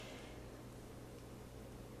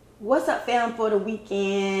What's up, fam, for the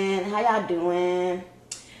weekend? How y'all doing?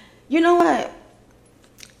 You know what?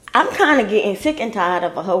 I'm kind of getting sick and tired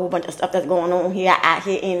of a whole bunch of stuff that's going on here out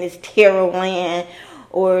here in this tarot land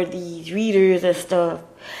or these readers and stuff.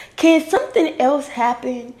 Can something else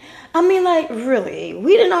happen? I mean, like, really?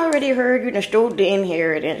 We done already heard you done stole the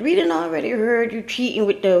inheritance. We done already heard you cheating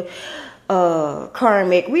with the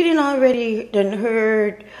karmic. We done already done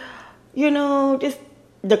heard, just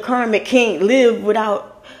the karmic can't live without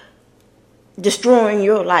destroying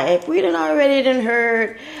your life. We done already done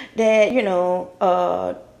heard that,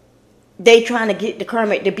 they trying to get the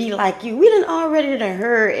karmic to be like you. We done already done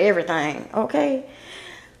heard everything, okay?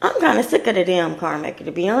 I'm kind of sick of the damn karmic,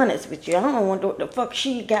 to be honest with you. I don't want what the fuck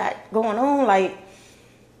she got going on. Like,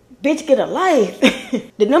 bitch, get a life.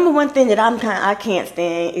 The number one thing that I can't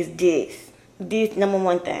stand is this. This number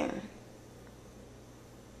one thing.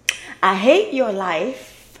 I hate your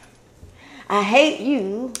life. I hate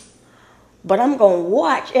you. But I'm going to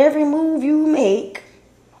watch every move you make,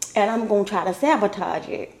 and I'm going to try to sabotage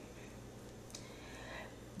it.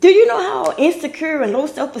 Do you know how insecure and low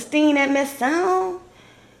self-esteem that mess sound?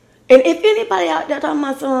 And if anybody out there talking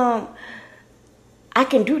about I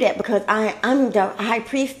can do that because I'm the high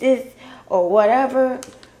priestess or whatever,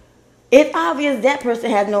 it's obvious that person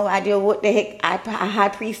has no idea what the heck a high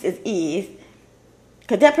priestess is.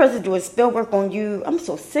 Because that person's doing spell work on you. I'm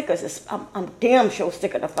so sick of this. I'm damn sure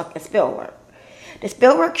sick of the fucking spell work. The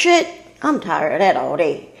spell work shit, I'm tired of that all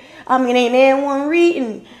day. I mean, ain't there one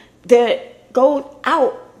reading that goes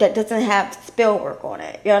out that doesn't have spell work on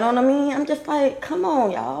it. You know what I mean? I'm just like, come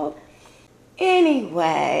on, y'all.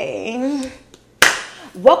 Anyway,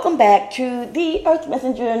 welcome back to the Earth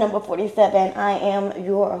Messenger number 47. I am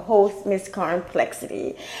your host, Miss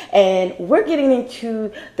Complexity. And we're getting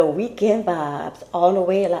into the weekend vibes all the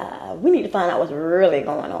way live. We need to find out what's really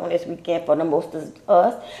going on this weekend for the most of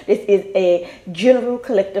us. This is a general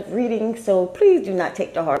collective reading, so please do not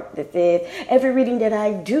take to heart this is. Every reading that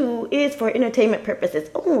I do is for entertainment purposes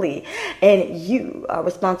only. And you are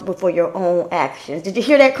responsible for your own actions. Did you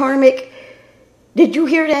hear that, karmic? Did you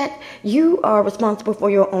hear that? You are responsible for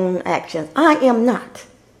your own actions. I am not.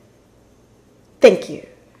 Thank you.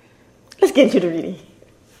 Let's get into the reading.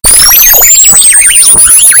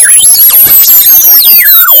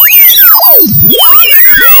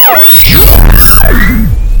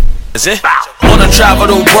 Is it? Wanna travel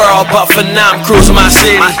the world, but for now I'm cruising my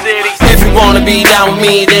city. If you wanna be down with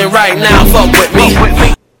me, then right now fuck with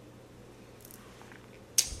me.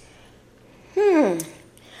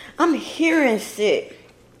 I'm hearing sick.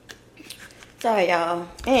 Sorry, y'all.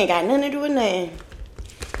 It ain't got nothing to do with nothing.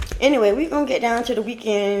 Anyway, we're going to get down to the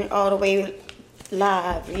weekend all the way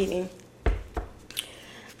live reading.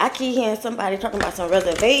 I keep hearing somebody talking about some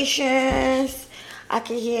reservations. I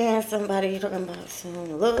keep hearing somebody talking about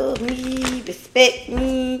some love me, respect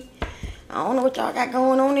me. I don't know what y'all got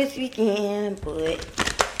going on this weekend, but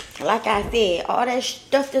like I said, all that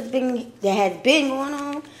stuff that has been going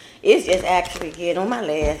on, it's just actually getting on my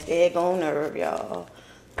last daggone nerve, y'all.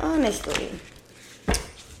 Honestly.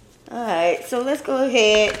 Alright, so let's go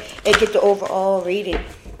ahead and get the overall reading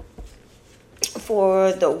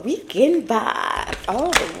for the weekend vibe.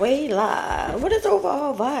 All the way live. What is the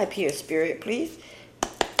overall vibe here, Spirit, please?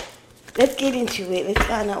 Let's get into it. Let's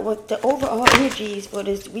find out what the overall energy is for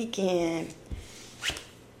this weekend.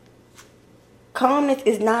 Calmness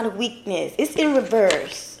is not a weakness. It's in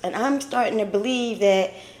reverse. And I'm starting to believe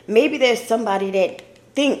that maybe there's somebody that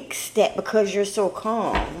thinks that because you're so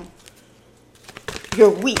calm, you're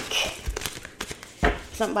weak.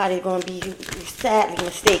 Somebody's going to be sadly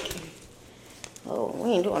mistaken. Oh,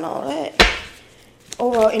 we ain't doing all that.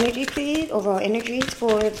 Overall energy, please. Overall energies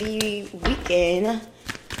for the weekend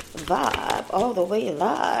vibe. All the way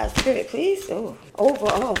live. Spirit, please. Oh,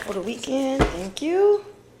 overall for the weekend. Thank you.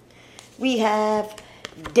 We have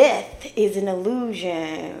death is an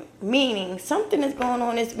illusion, meaning something is going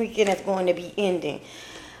on this weekend that's going to be ending.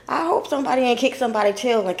 I hope somebody ain't kicked somebody's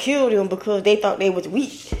tail and killed them because they thought they was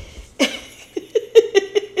weak.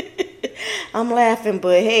 I'm laughing,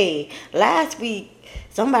 but hey, last week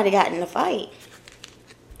somebody got in a fight.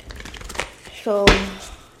 So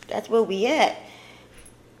that's where we at.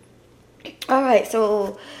 Alright,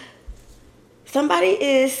 so somebody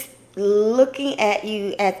is looking at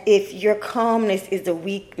you as if your calmness is a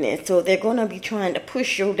weakness. So they're going to be trying to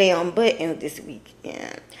push your damn button this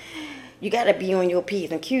weekend. You got to be on your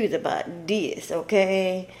P's and Q's about this,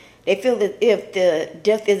 okay? They feel that if the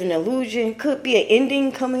death is an illusion, could be an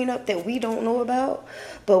ending coming up that we don't know about.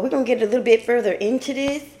 But we're going to get a little bit further into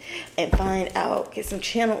this and find out, get some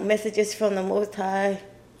channeled messages from the Most High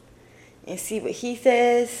and see what he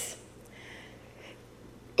says.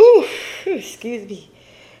 Ooh. excuse me,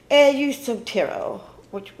 and use some tarot,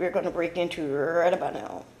 which we're going to break into right about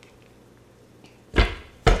now.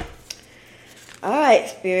 Alright,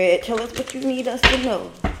 Spirit, tell us what you need us to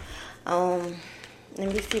know.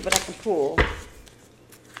 Let me see what I can pull.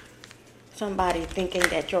 Somebody thinking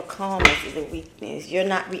that your calmness is a weakness. You're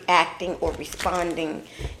not reacting or responding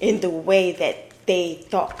in the way that they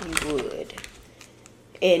thought you would.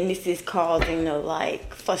 And this is causing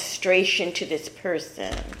frustration to this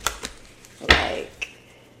person. Like,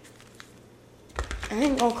 I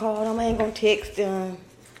ain't gonna call them, I ain't gonna text them.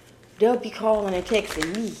 They'll be calling and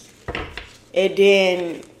texting me. And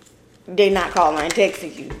then they not calling and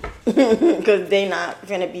texting you. Because they not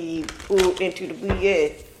gonna be pulled into the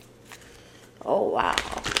BS. Oh, wow.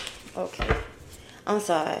 Okay. I'm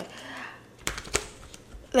sorry.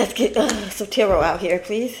 Let's get some tarot out here,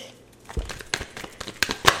 please.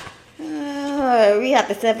 We have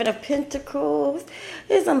the Seven of Pentacles.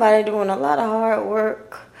 There's somebody doing a lot of hard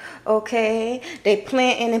work. Okay. They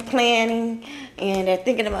planning and planning. And they're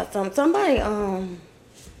thinking about something. Somebody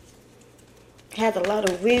has a lot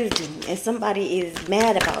of wisdom. And somebody is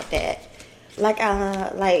mad about that.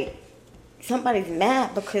 Like somebody's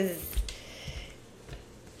mad because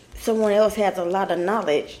someone else has a lot of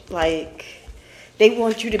knowledge. Like, they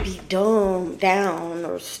want you to be dumb, down,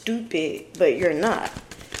 or stupid, but you're not.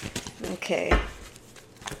 Okay.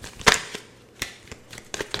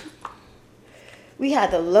 We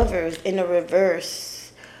have the Lovers in the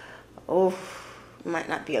reverse. Oh, might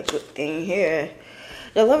not be a good thing here.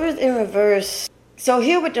 The Lovers in reverse. So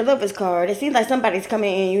here with the Lovers card, it seems like somebody's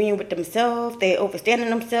coming in union with themselves. They're overstanding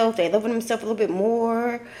themselves. They're loving themselves a little bit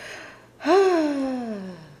more.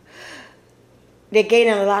 They're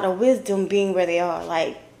gaining a lot of wisdom being where they are.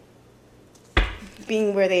 Like,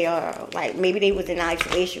 maybe they was in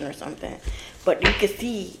isolation or something. But you can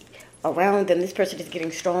see around them, this person is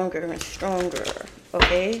getting stronger and stronger.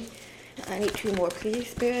 Okay? I need 2 more, please,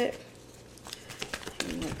 Spirit.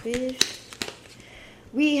 2 more, please.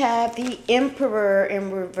 We have the Emperor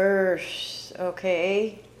in reverse.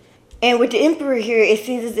 Okay? And with the Emperor here, it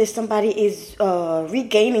seems as if somebody is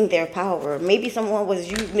regaining their power. Maybe someone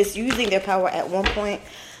was misusing their power at one point,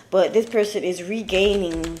 but this person is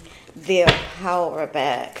regaining their power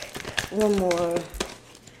back. One more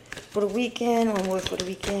for the weekend. One more for the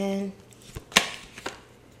weekend.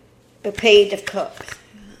 The Page of Cups.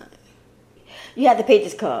 You have the Page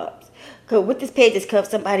of Cups. Because with this Page of Cups,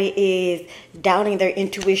 somebody is doubting their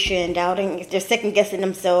intuition, they're second guessing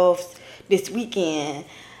themselves this weekend.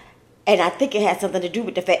 And I think it has something to do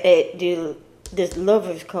with the fact that this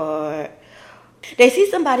Lovers card, they see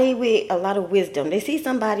somebody with a lot of wisdom. They see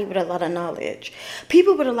somebody with a lot of knowledge.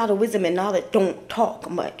 People with a lot of wisdom and knowledge don't talk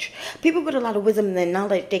much. People with a lot of wisdom and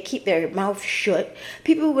knowledge, they keep their mouth shut.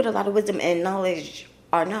 People with a lot of wisdom and knowledge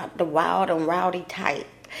are not the wild and rowdy type.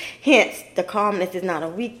 Hence, the calmness is not a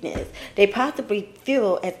weakness. They possibly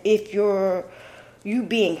feel as if you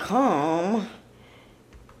being calm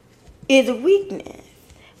is a weakness.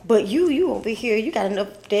 But you over here, you got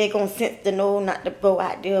enough daggone sense to know not to go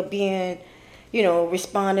out there being,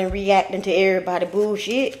 responding, reacting to everybody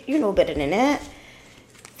bullshit. You know better than that.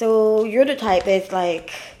 So you're the type that's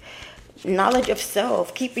like knowledge of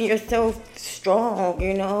self, keeping yourself strong,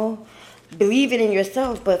 believing in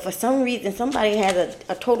yourself. But for some reason, somebody has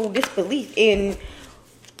a total disbelief in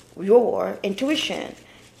your intuition,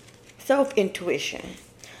 self-intuition.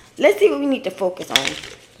 Let's see what we need to focus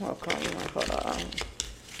on. Hold on.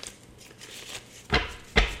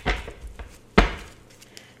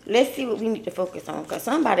 Let's see what we need to focus on. Because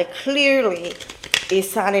somebody clearly is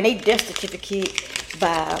signing a death certificate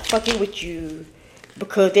by fucking with you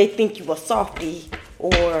because they think you a softie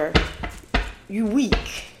or you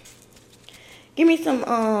weak. Give me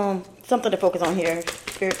something to focus on here.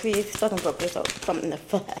 Spirit, please. Something to focus on.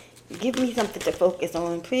 Give me something to focus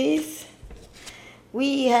on, please.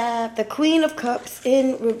 We have the Queen of Cups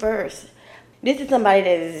in reverse. This is somebody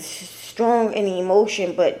that is strong in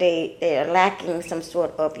emotion, but they're lacking some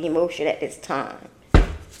sort of emotion at this time.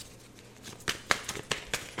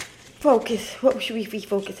 Focus. What should we be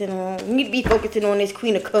focusing on? We need to be focusing on this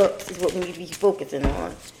Queen of Cups is what we need to be focusing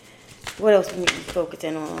on. What else we need to be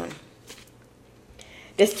focusing on?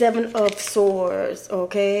 The Seven of Swords,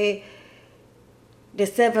 okay? The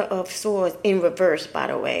Seven of Swords in reverse, by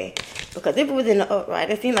the way. Because if it was in the upright,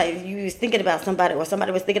 it seemed like you was thinking about somebody, or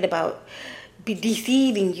somebody was thinking about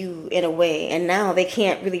deceiving you in a way, and now they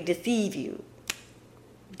can't really deceive you.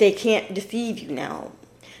 They can't deceive you now.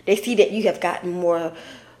 They see that you have gotten more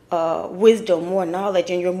wisdom, more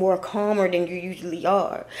knowledge, and you're more calmer than you usually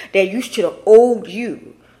are. They're used to the old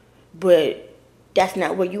you, but that's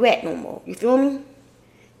not where you at no more. You feel me?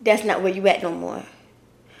 That's not where you at no more.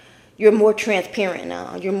 You're more transparent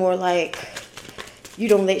now. You're more like, you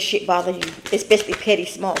don't let shit bother you, especially petty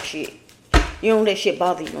small shit. You don't let shit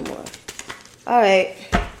bother you no more. Alright.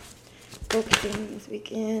 Focusing this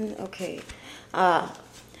weekend. Okay.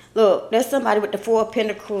 Look, there's somebody with the 4 of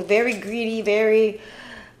Pentacles, very greedy, very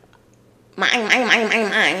mine.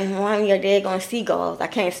 One of your daggone seagulls. I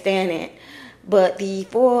can't stand it. But the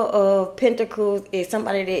 4 of Pentacles is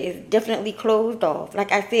somebody that is definitely closed off.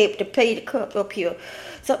 Like I said, to play the cup up here.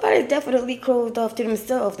 Somebody's definitely closed off to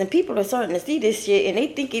themselves. And people are starting to see this shit. And they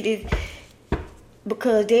think it is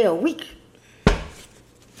because they are weak.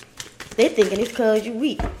 They thinking it's because you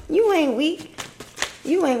weak. You ain't weak.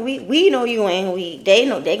 You ain't weak. We know you ain't weak. They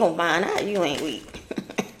know they gonna find out you ain't weak.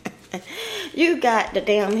 You got the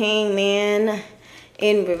damn Hangman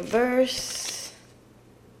in reverse.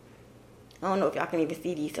 I don't know if y'all can even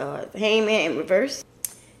see these cards. Hangman in reverse.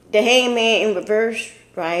 The Hangman in reverse,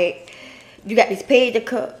 right? You got this Page of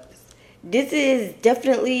Cups. This is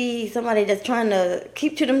definitely somebody that's trying to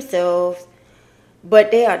keep to themselves, but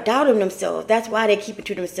they are doubting themselves. That's why they keep it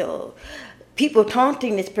to themselves. People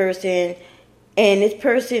taunting this person, and this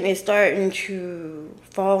person is starting to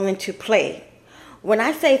fall into play. When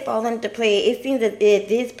I say fall into play, it seems as if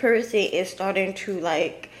this person is starting to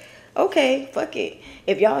like, okay, fuck it.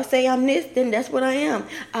 If y'all say I'm this, then that's what I am.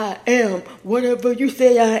 I am whatever you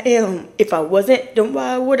say I am. If I wasn't, then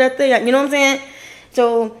why would I say I? You know what I'm saying?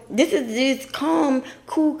 So this is this calm,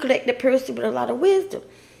 cool, collected person with a lot of wisdom.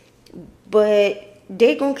 But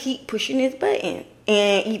they're going to keep pushing this button.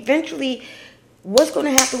 And eventually, what's going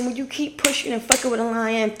to happen when you keep pushing and fucking with a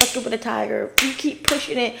lion, fucking with a tiger? You keep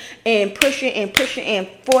pushing it and pushing and pushing and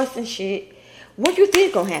forcing shit. What do you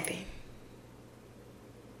think going to happen?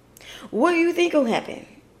 What do you think gonna happen?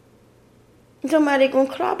 Somebody gonna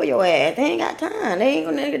clobber your ass. They ain't got time. They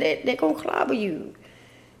gonna clobber you.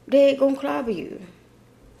 They gonna clobber you.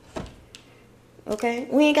 Okay?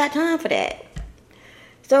 We ain't got time for that.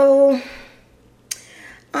 So,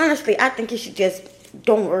 honestly, I think you should just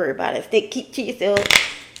don't worry about it. Keep to yourself.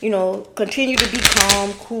 You know, continue to be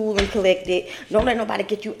calm, cool, and collected. Don't let nobody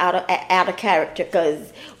get you out of character.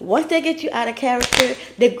 Because once they get you out of character,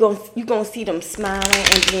 you're gonna see them smiling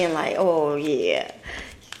and being like, oh yeah,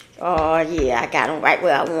 I got them right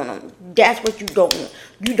where I want them. That's what you don't want.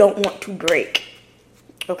 You don't want to break.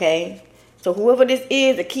 Okay. So whoever this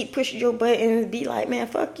is, to keep pushing your buttons, be like, man,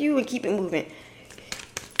 fuck you, and keep it moving.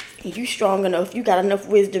 And you strong enough. You got enough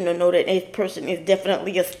wisdom to know that this person is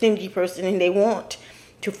definitely a stingy person, and they want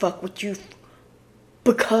to fuck with you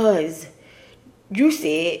because you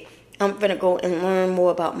said, I'm finna go and learn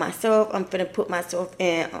more about myself. I'm finna put myself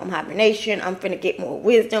in hibernation. I'm finna get more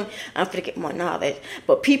wisdom. I'm finna get more knowledge.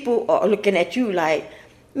 But people are looking at you like,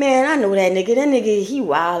 man, I know that nigga. That nigga, he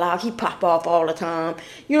wild out. He pop off all the time.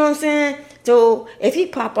 You know what I'm saying? So if he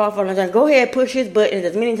pop off all the time, go ahead, push his button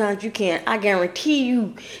as many times as you can. I guarantee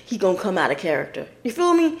you he gonna come out of character. You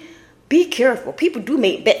feel me? Be careful. People do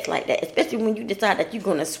make bets like that, especially when you decide that you're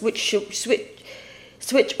gonna switch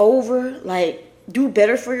over, like do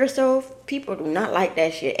better for yourself. People do not like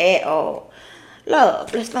that shit at all.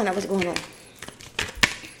 Love. Let's find out what's going on.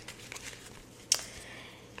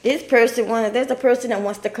 There's a person that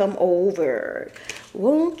wants to come over.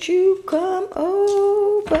 Won't you come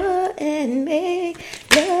over and make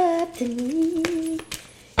love to me?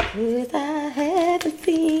 'Cause I haven't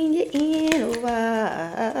seen you in a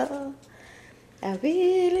while. I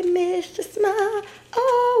really miss your smile.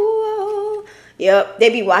 Oh. Yep, they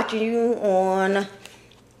be watching you online.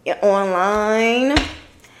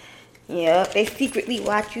 Yep, they secretly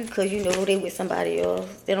watch you because you know they with somebody else.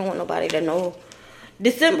 They don't want nobody to know.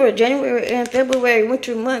 December, January, and February,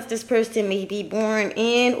 winter months, this person may be born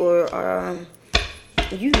in, or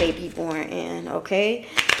you may be born in, okay?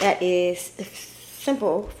 That is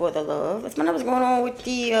simple for the love. Let's find out what's going on with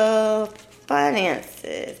the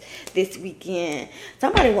finances this weekend.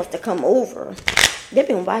 Somebody wants to come over. They've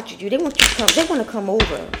been watching you. They want to come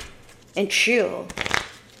over and chill.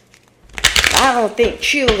 I don't think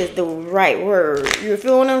chill is the right word. You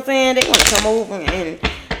feel what I'm saying? They want to come over and...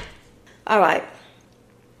 Alright.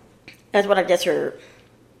 That's what I just heard.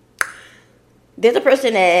 There's a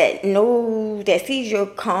person that sees your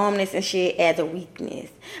calmness and shit as a weakness.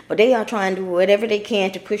 But they are trying to do whatever they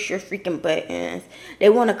can to push your freaking buttons. They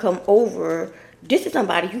want to come over. This is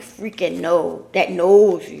somebody you freaking know, that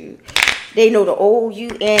knows you. They know the old you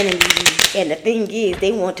and the new you. And the thing is,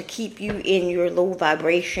 they want to keep you in your low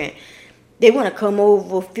vibration. They want to come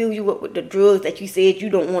over, fill you up with the drugs that you said you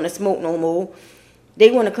don't want to smoke no more.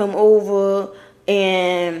 They want to come over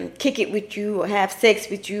and kick it with you or have sex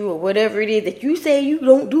with you or whatever it is that you say you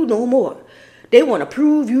don't do no more. They want to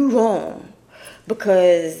prove you wrong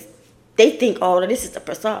because they think all of this is a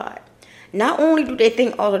facade. Not only do they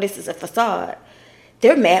think all of this is a facade,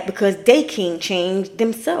 they're mad because they can't change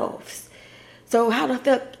themselves. So how the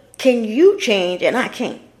fuck can you change and I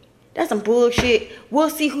can't? That's some bullshit. We'll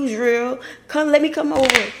see who's real. Let me come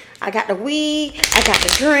over. I got the weed. I got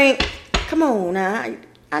the drink. Come on now.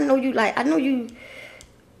 I know you like I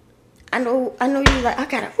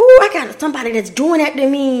got somebody that's doing that to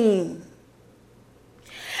me.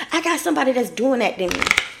 I got somebody that's doing that to me.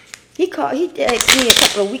 He texted me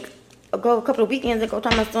a couple of weekends ago,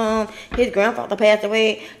 talking about his grandfather passed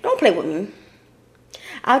away. Don't play with me.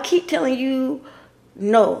 I'll keep telling you,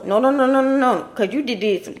 no, because you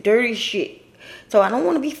did some dirty shit. So I don't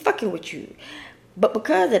want to be fucking with you. But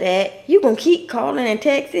because of that, you going to keep calling and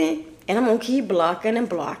texting, and I'm going to keep blocking and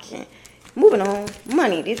blocking. Moving on.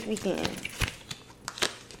 Money this weekend.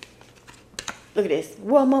 Look at this.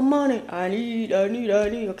 Where my money? I need.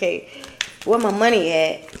 Okay. Where my money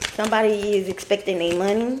at? Somebody is expecting their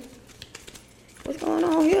money. What's going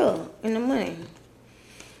on here in the money?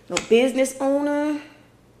 No business owner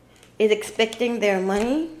is expecting their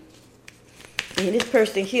money. And this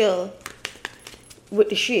person here with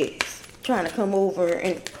the shits trying to come over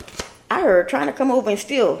and trying to come over and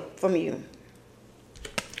steal from you.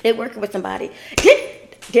 They're working with somebody.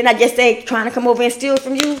 Didn't I just say trying to come over and steal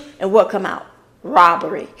from you? And what come out?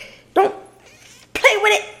 Robbery. Don't play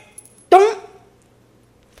with it. Don't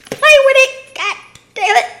play with it. God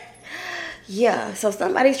damn it. Yeah, so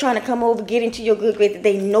somebody's trying to come over, get into your good graces.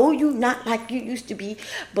 They know you not like you used to be,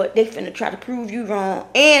 but they finna try to prove you wrong.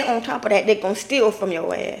 And on top of that, they gonna steal from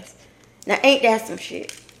your ass. Now, ain't that some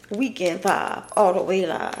shit? Weekend vibe, all the way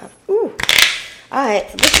live. Ooh. Alright,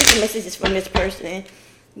 so let's get some messages from this person.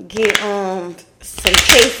 Get some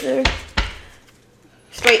chaser.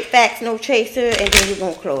 Straight facts, no chaser, and then we're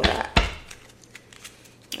gonna close out.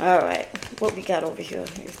 Alright, what we got over here?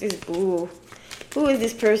 Is this boo? Who is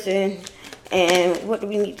this person? And what do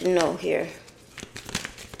we need to know here?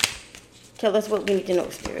 Tell us what we need to know,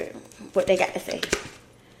 Spirit. What they got to say.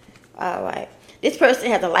 Alright. This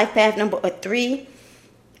person has a life path number of 3.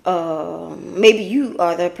 Maybe you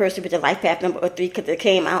are the person with the life path number of 3 because it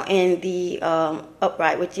came out in the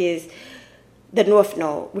upright, which is the North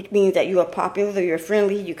Node, which means that you are popular, you're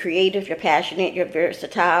friendly, you're creative, you're passionate, you're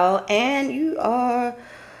versatile, and you are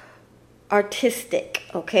artistic,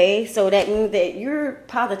 okay? So that means that you're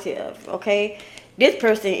positive, okay? This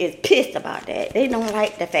person is pissed about that. They don't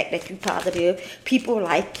like the fact that you're positive. People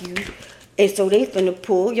like you. And so they finna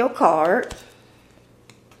pull your card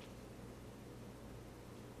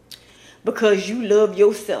because you love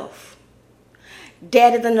yourself.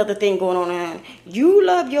 That is another thing going on around. You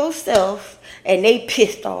love yourself and they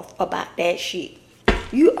pissed off about that shit.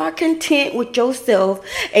 You are content with yourself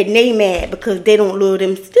and they mad because they don't love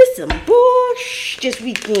them. This some bullshit this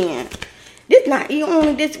weekend. This not even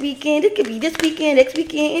only this weekend. It could be this weekend, next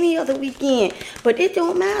weekend, any other weekend. But it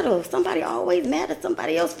don't matter. Somebody always mad at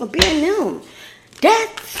somebody else for being them.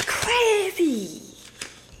 That's crazy.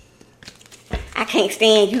 I can't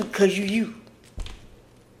stand you because you.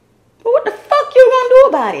 But what the fuck you gonna do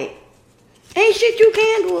about it? Ain't shit you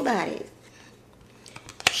can do about it.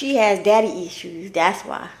 She has daddy issues. That's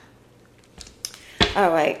why.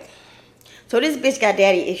 Alright. So this bitch got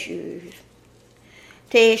daddy issues.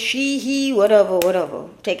 Ted, she, he, whatever.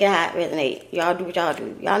 Take it how it resonate. Y'all do what y'all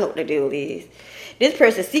do. Y'all know what the deal is. This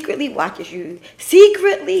person secretly watches you.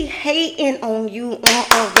 Secretly hating on you on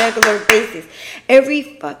a regular basis. Every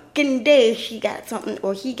fucking day she got something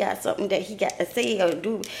or he got something that he got to say or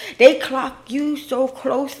do. They clock you so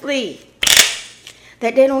closely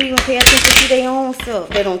that they don't even pay attention to their own self.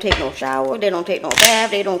 They don't take no shower. They don't take no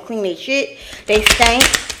bath. They don't clean their shit. They stink.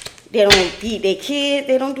 They don't feed their kids.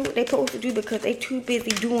 They don't do what they supposed to do because they too busy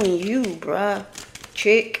doing you, bruh.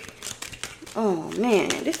 Chick. Oh, man.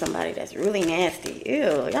 This somebody that's really nasty.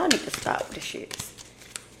 Ew. Y'all need to stop with the shits.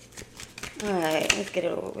 Alright. Let's get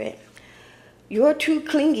it over with. You're too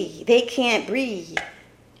clingy. They can't breathe.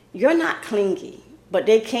 You're not clingy, but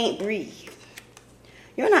they can't breathe.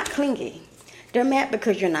 You're not clingy. They're mad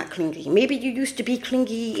because you're not clingy. Maybe you used to be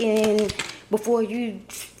clingy before you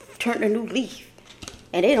turned a new leaf.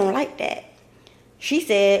 And they don't like that. He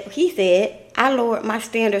said, I lowered my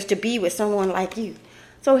standards to be with someone like you.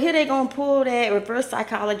 So here they gonna pull that reverse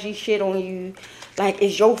psychology shit on you. Like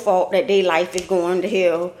it's your fault that their life is going to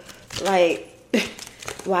hell. Like,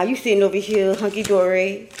 while you sitting over here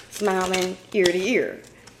hunky-dory, smiling ear to ear.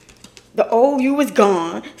 The old you is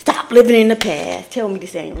gone. Stop living in the past. Tell me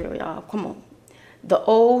this ain't real, y'all. Come on. The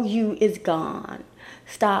old you is gone.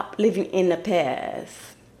 Stop living in the past.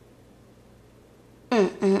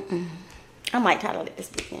 I might tolerate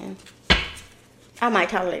this weekend. I might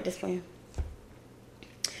tolerate this one.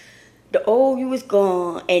 The old you is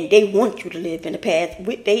gone, and they want you to live in the past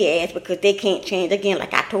with their ass because they can't change. Again,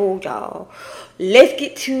 like I told y'all. Let's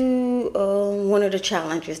get to one of the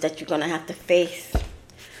challenges that you're going to have to face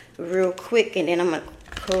real quick, and then I'm going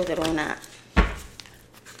to close it on out.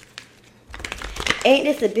 Ain't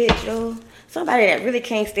this a bitch, though? Somebody that really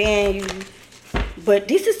can't stand you. But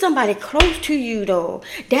this is somebody close to you, though.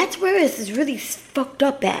 That's where it's really fucked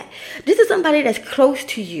up at. This is somebody that's close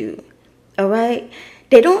to you. All right?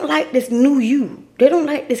 They don't like this new you. They don't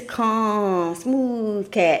like this calm,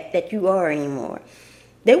 smooth cat that you are anymore.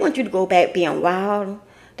 They want you to go back being wild.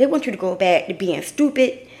 They want you to go back to being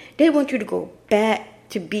stupid. They want you to go back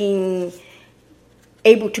to being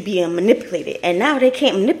able to be manipulated. And now they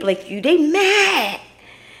can't manipulate you. They mad.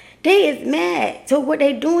 They is mad. So what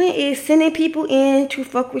they doing is sending people in to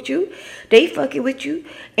fuck with you. They fucking with you.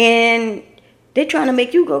 And they trying to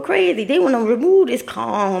make you go crazy. They want to remove this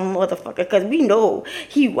calm motherfucker. Because we know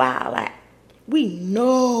he wild. Like, we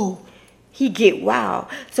know he get wild.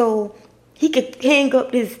 So he could hang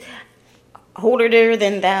up this holier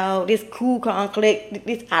than thou, this cool conflict,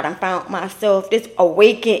 this I done found myself, this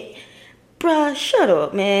awakened. Bruh, shut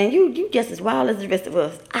up, man. You just as wild as the rest of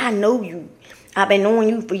us. I know you. I've been knowing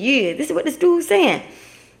you for years. This is what this dude's saying.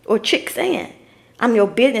 Or chick saying. I'm your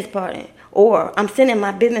business partner. Or I'm sending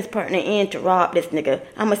my business partner in to rob this nigga.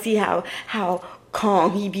 I'm going to see how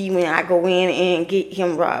calm he be when I go in and get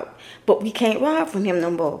him robbed. But we can't rob from him no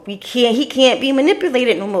more. He can't be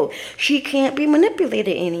manipulated no more. She can't be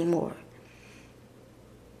manipulated anymore.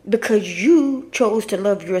 Because you chose to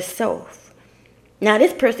love yourself. Now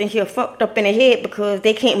this person here fucked up in the head because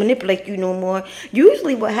they can't manipulate you no more.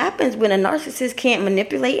 Usually what happens when a narcissist can't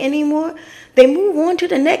manipulate anymore, they move on to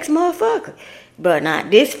the next motherfucker. But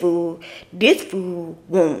not this fool. This fool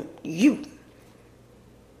want you.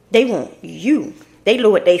 They want you. They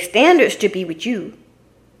lowered their standards to be with you.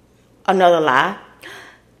 Another lie.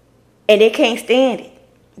 And they can't stand it.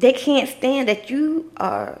 They can't stand that you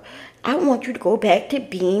are. I want you to go back to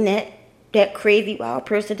being that crazy wild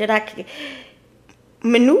person that I can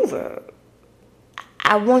maneuver.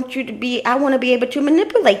 I want to be able to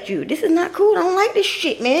manipulate you. This is not cool. I don't like this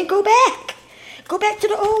shit, man. Go back. Go back to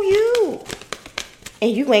the old you. And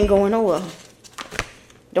you ain't going nowhere.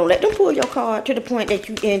 Don't let them pull your card to the point that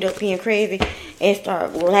you end up being crazy and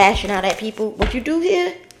start lashing out at people. What you do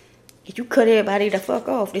here is you cut everybody the fuck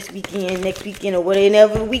off this weekend, next weekend, or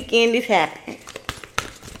whatever weekend this happens.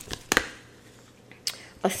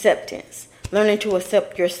 Acceptance. Learning to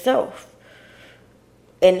accept yourself.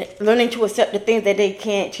 And learning to accept the things that they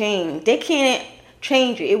can't change. They can't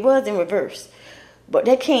change it. It was in reverse. But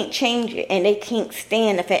they can't change it. And they can't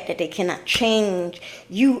stand the fact that they cannot change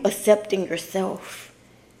you accepting yourself.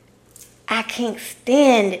 I can't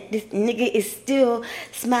stand it. This nigga is still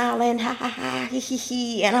smiling. Ha ha ha. He he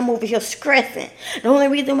he. And I'm over here stressing. The only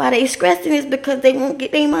reason why they stressing is because they won't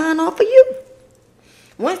get their mind off of you.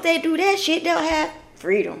 Once they do that shit, they'll have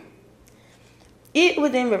freedom. It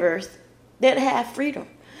was in reverse. They'll have freedom.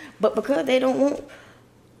 But because they don't want...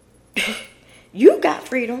 you got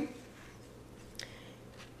freedom.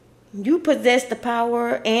 You possess the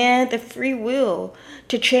power and the free will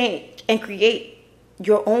to change and create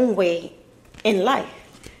your own way in life.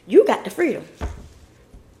 You got the freedom.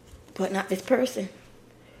 But not this person.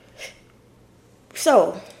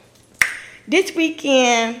 So, this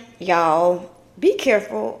weekend, y'all, be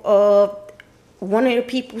careful of one of the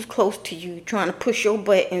people close to you trying to push your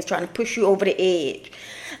buttons, trying to push you over the edge.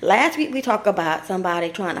 Last week we talked about somebody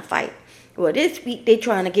trying to fight. Well, this week they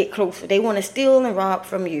trying to get closer. They want to steal and rob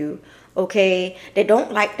from you, okay? They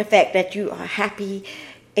don't like the fact that you are happy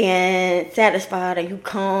and satisfied and you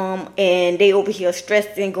calm, and they over here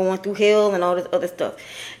stressing, going through hell and all this other stuff.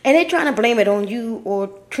 And they trying to blame it on you or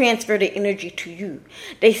transfer the energy to you.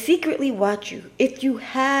 They secretly watch you. If you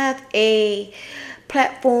have a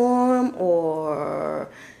platform or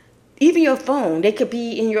even your phone, they could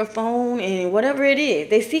be in your phone and whatever it is,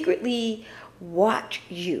 they secretly watch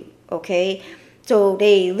you, okay? So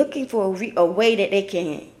they looking for a way that they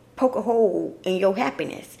can poke a hole in your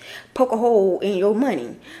happiness, poke a hole in your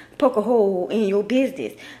money, poke a hole in your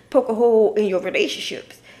business, poke a hole in your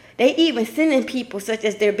relationships. They even sending people such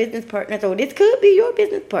as their business partners, or this could be your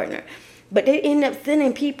business partner, but they end up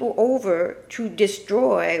sending people over to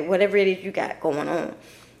destroy whatever it is you got going on.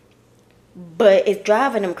 But it's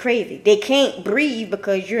driving them crazy. They can't breathe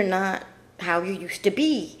because you're not how you used to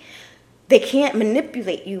be. They can't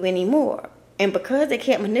manipulate you anymore. And because they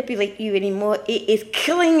can't manipulate you anymore, it is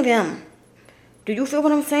killing them. Do you feel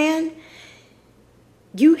what I'm saying?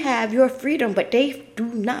 You have your freedom, but they do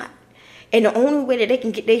not. And the only way that they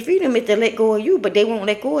can get their freedom is to let go of you, but they won't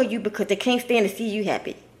let go of you because they can't stand to see you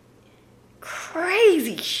happy.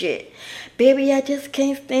 Crazy shit. Baby, I just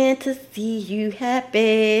can't stand to see you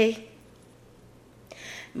happy.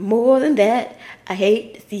 More than that, I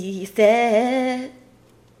hate to see you sad.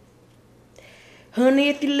 Honey,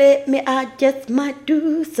 if you let me, I just might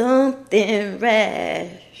do something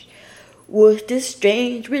rash. What's this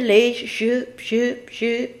strange relationship,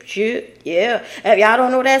 yeah. If y'all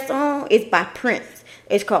don't know that song, it's by Prince.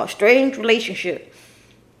 It's called Strange Relationship.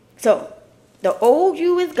 So, the old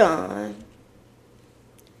you is gone.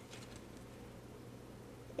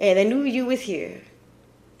 And the new you is here.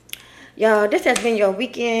 Y'all, this has been your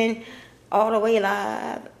weekend all the way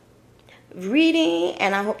live reading,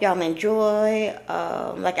 and I hope y'all enjoy.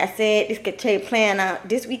 Like I said, this could take plan out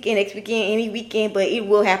this weekend, next weekend, any weekend, but it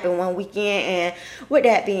will happen one weekend. And with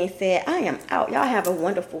that being said, I am out. Y'all have a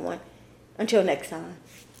wonderful one. Until next time.